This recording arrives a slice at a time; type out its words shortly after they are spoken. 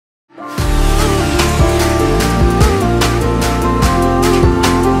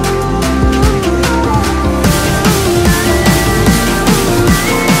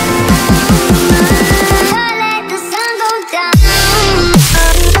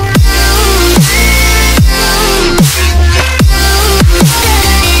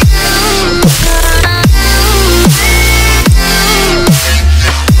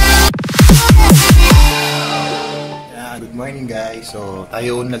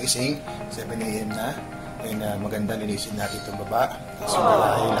tayo nagising. 7 AM na. And maganda, linisin natin itong baba. Tapos yung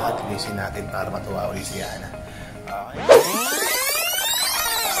bahay, lahat linisin natin para matuwa ulit si Yana.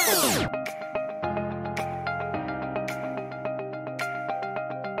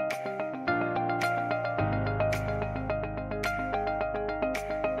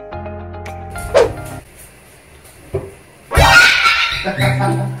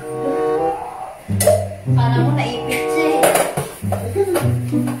 Kala mo naipit siya eh.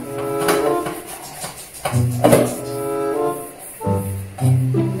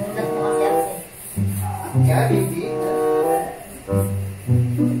 Ganda mo kasi ako eh. Yeah, baby.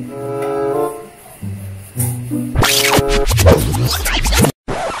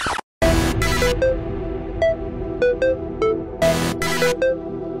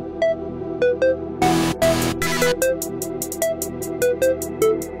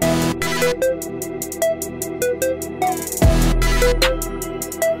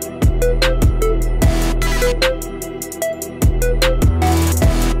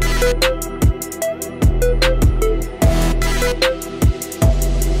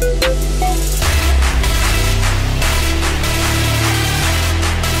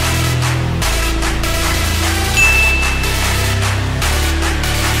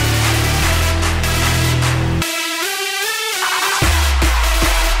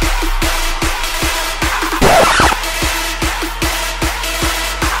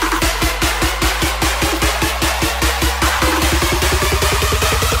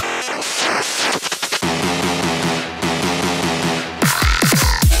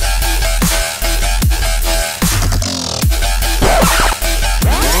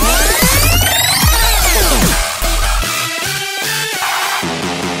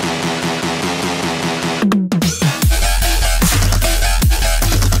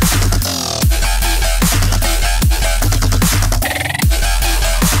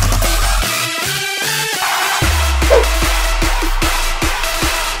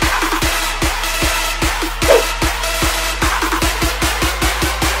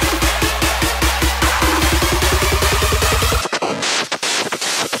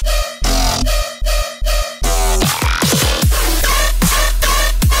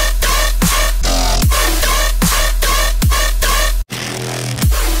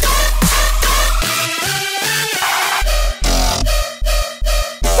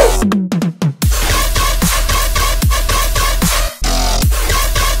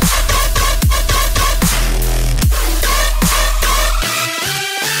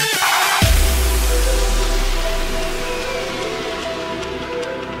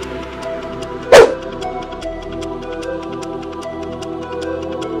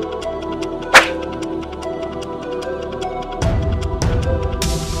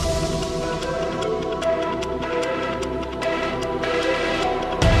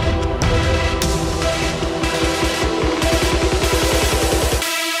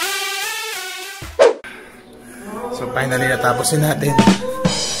 So finally natapos natin.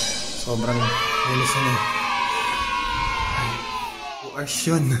 Sobrang linis na. Bukas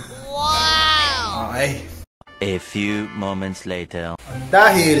yun. Wow! Okay. A few moments later.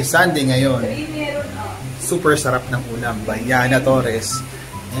 Dahil Sunday ngayon, super sarap ng ulam by Yana Torres.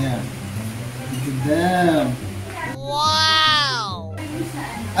 Ayan. Damn. Wow!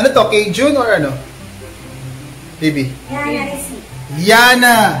 Ano to? Cajun or ano? Baby?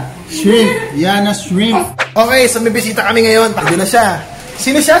 Yana Shrimp. Yana Shrimp. Okay, so may bisita kami ngayon. Pagdo na siya.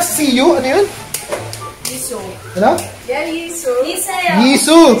 Sino siya? Si you? Ano yun? Yiso. Ano? Yeah, Yiso.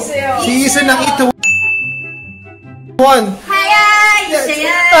 Yiso. Si Yiso ng ito. One. Hiya! Yiso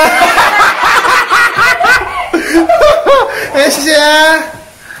yan! Ayan siya.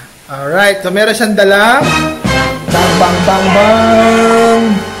 Alright, so meron siyang dalang. Bang, bang, bang, bang.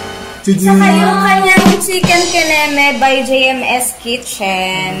 Saka yung kanyang chicken keneme by JMS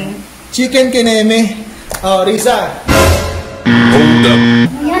Kitchen. Chicken keneme. Oh, Risa. Hold up.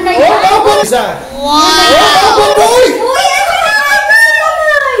 Yan na yan. Oh, Risa. Wow! Boy!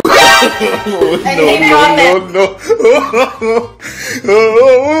 No.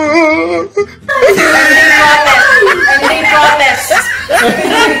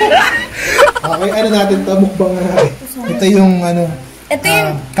 Okay, ano natin ito? Mukbang na natin. Ito yung ano. Ito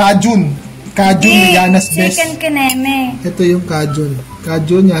yung Kajun. Kajun Yana's Best. chicken keneme. Ito yung Kajun.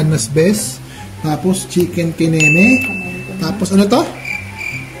 Kajun Yana's Best. Tapos chicken kineme. Tapos ano to?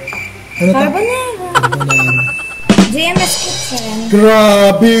 Ano to? Carbonara. JMS Kitchen.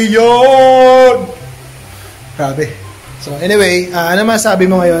 Grabe yun! Grabe. So anyway, ano masabi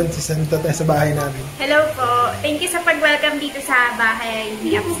mo ngayon sa bahay namin? Hello po. Thank you sa pag-welcome dito sa bahay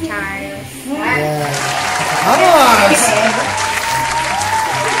ni Charles. Yeah.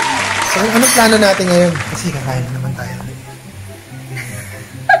 So, anong plano natin ngayon? Kasi kakain na naman tayo.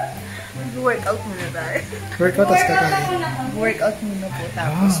 Workout muna tayo. Workout, tapos kakain. Workout muna po,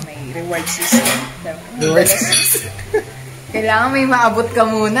 tapos may reward system. Reward Kailangan may maabot ka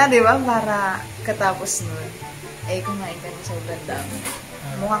muna, di ba? Para katapos nun. Eh, kumain ka na sobrang dami.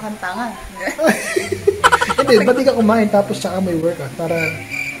 Mukha kang tanga. Hindi, ba't di ka kumain tapos tsaka may workout? Para,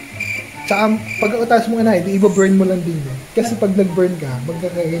 tsaka pag-utas mo na, hindi iba-burn mo lang din. Kasi pag nag-burn ka,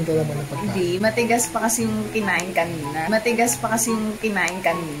 magkakain ka naman ng pagkain. Hindi, matigas pa kasi yung kinain kanina. Matigas pa kasi yung kinain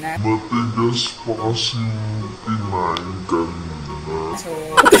kanina. So,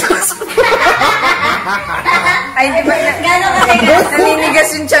 ay, di ba? Gano'n kasi naninigas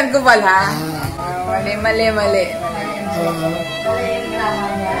yung tiyan ko pala. Mali.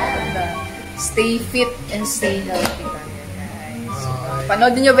 Stay fit and stay healthy kami, guys.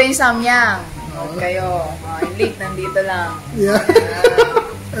 Panoodin nyo ba yung samyang? Panood kayo. Late, nandito lang. Yeah.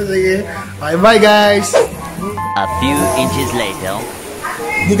 Sige. Okay, bye guys! A few inches later.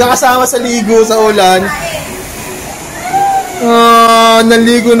 Hindi ka kasama sa ligo sa ulan.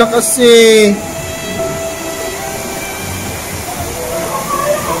 Naligo na kasi.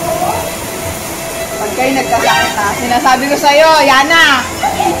 Pag kayo nagkasakit ha, sinasabi ko sa'yo, Yana!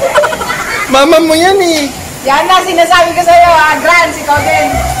 Mama mo yan eh. Yana, sinasabi ko sa'yo, Grant, ikaw din.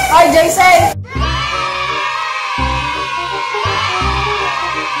 Oy, Jason!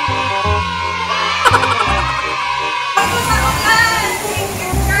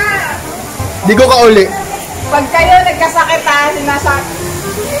 Di ko ka uli. Pag kayo nagkasakit ha,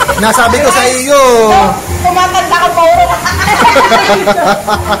 Nasabi ko sa iyo. Kumatanda ka pa uro.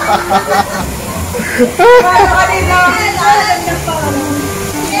 Paano ka dito?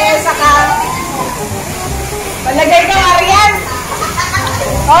 Yes, ka. Palagay ka, Arian.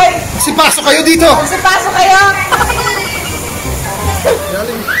 Hoy! Pasok kayo dito. Pasok kayo.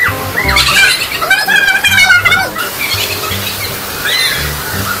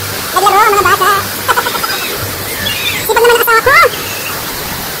 Naglaro mga bata. Sipag naman ang asawa ko.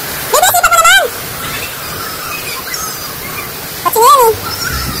 Bebe, sipag mo naman. Patingin.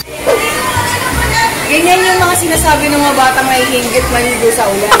 Ganyan yung mga sinasabi ng mga batang may hinggit maligo sa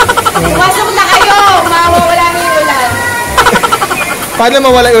ulan. Pumasok na kayo! Mawawala na yung ulan. Paano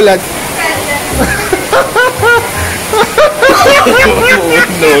mawala yung ulan?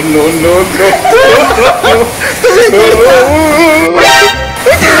 No.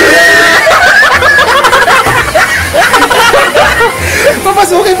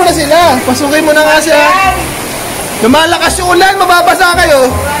 Papasukin mo na sila. Pasukin mo na nga siya. Lumalakas yung ulan, mababasa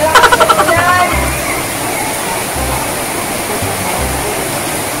kayo.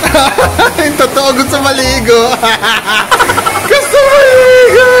 Yung totoo, gusto maligo. Gusto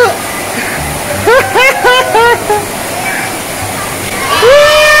maligo.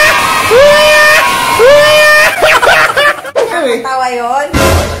 Tawa yun?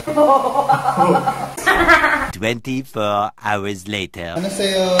 24 hours later. Ano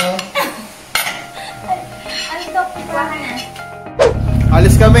sa'yo? Ano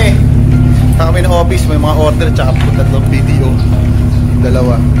Alis kami. Punta kami ng office. May mga order tsaka tatlong video.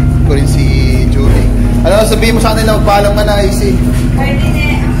 Dalawa. Ko rin si Julie. Ano, sabihin mo sa kanila magpaalam ka na, Isi. Ang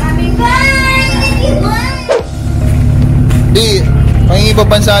aming Di,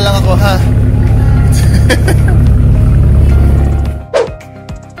 pangingibabansa lang ako, ha?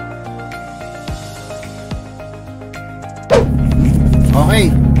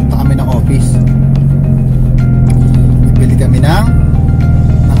 Okay, punta kami ng office. Bibili kami ng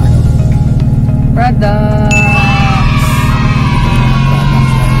ano? Products.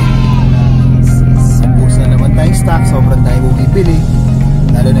 Ubus na naman tayong stock, sobrang tayo bumibili.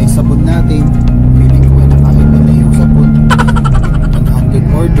 Lalo na yung sabon natin. Feeling ko ay nakain na yung sabon. 100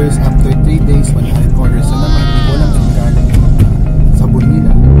 orders after 3 days, 100 orders na naman. Hindi ko alam kung galing yung sabon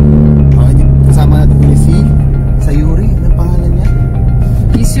nila. Okay, kasama natin ulit si Sayuri. Anong pangalan niya?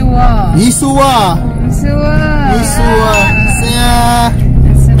 Yisuwa.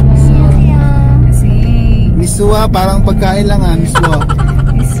 Misua, parang pagkain lang ha, misua.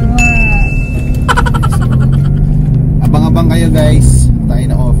 Abang-abang kayo guys, tayo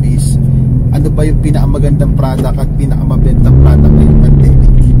na office. Ano ba yung pinakamagandang product at pinakamabentang product ngayong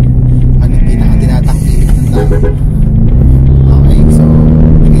pandemic? Ano yung pinakatinatangkilik ng tao? Okay, so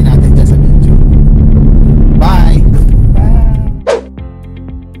lagay natin dyan sa video. Bye!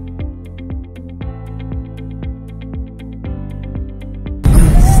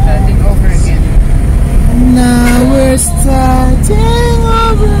 Starting over again. Now we're starting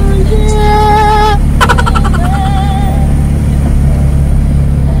over again.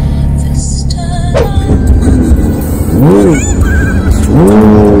 Ooh.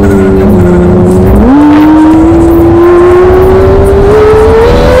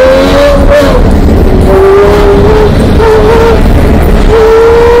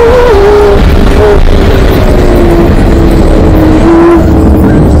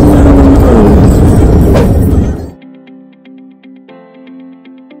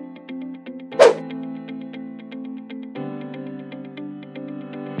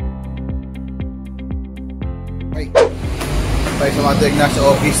 nag na sa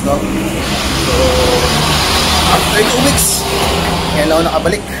office, no? So, after 2 weeks, ngayon lang ako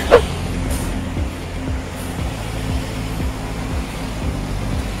nakabalik.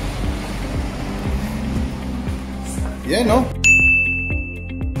 Yan, no?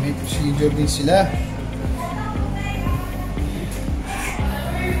 May procedure din sila.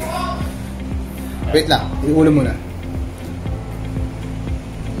 Wait lang, iulo muna.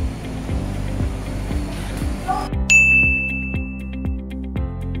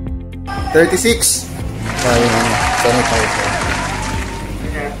 $36. Sorry, sanitizer.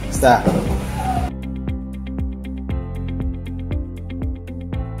 Basta.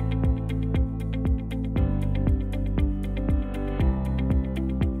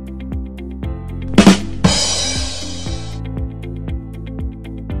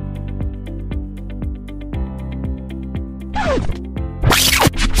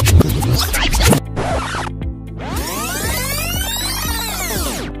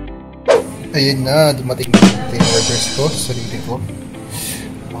 Ayun na, dumating na yung orders ko, sarili ko.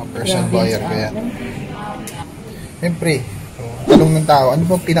 Mga personal buyer ko yan. Siyempre, tanong ng tao, ano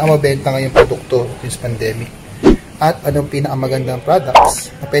bang pinakamabenta ngayong produkto this pandemic? At anong pinakamagandang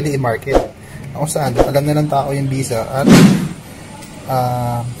products na pwede i-market? Kung saan, alam na ng tao yung visa at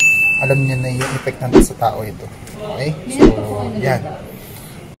alam niya na yung effect natin sa tao ito. Okay? So, yan.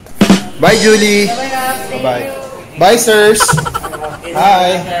 Bye, Julie! Bye-bye. Bye, sirs!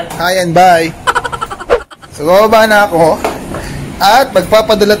 Hi! Hi and bye! So, bababa na ako at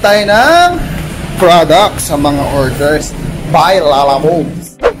magpapadala tayo ng products sa mga orders by Lalo.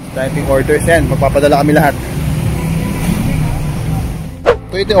 Typing orders yan. Magpapadala kami lahat.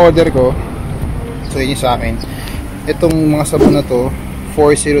 Ito yung order ko. So, yun yung sa akin. Itong mga sabon na to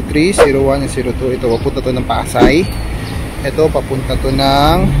 403, 01, and 02. Ito, papunta to ng Pasay. Ito, papunta to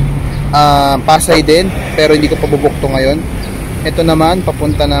ng Pasay din. Pero hindi ko pabubuk to ngayon. Ito naman,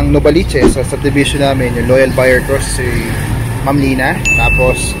 papunta ng Novaliches sa subdivision namin, yung loyal buyer ko si Ma'am Lina.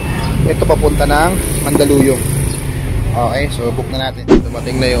 Tapos, ito papunta ng Mandaluyong. Okay, so book na natin.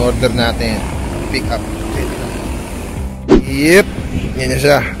 Dumating na yung order natin. Pick up. Yep, yan na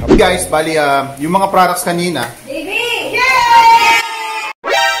siya. Okay, guys, bali, yung mga products kanina. Baby!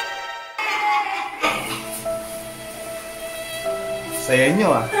 Saya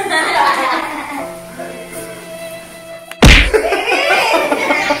nyo,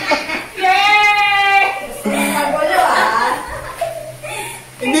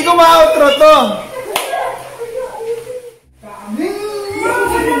 Hindi ko ma-outro to.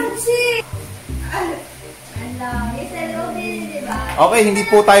 Okay, hindi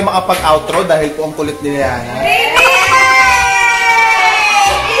po tayo makapag-outro dahil po ang kulit ni Liana.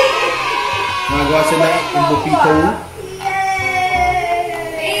 Nagawa sila yung bupito.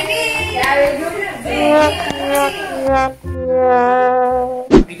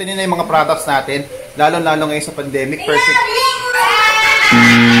 Kita niyo na yung mga products natin, lalo-lalo ngayon sa pandemic. Perfect.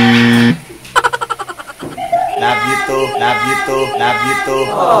 Love you too, love you too, love you too.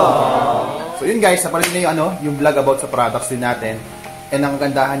 So yun guys, napanood niyo yung vlog about sa products din natin. And ang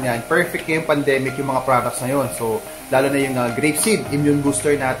gandahan niyan, perfect yung pandemic yung mga products na yun. So lalo na yung grapeseed, immune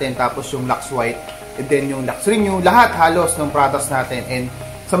booster natin, tapos yung Lux White, and then yung Lux Renew, lahat halos ng products natin. And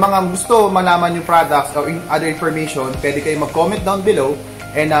sa mga gusto malaman yung products or other information, pwede kayo mag-comment down below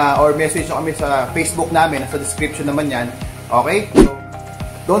and or message nyo kami sa Facebook namin, nasa description naman yan. Okay? So,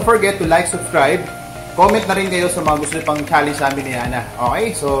 don't forget to like, subscribe. Comment na rin kayo sa mga gusto pang challenge namin ni Ana.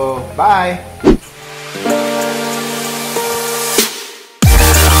 Okay? So, bye!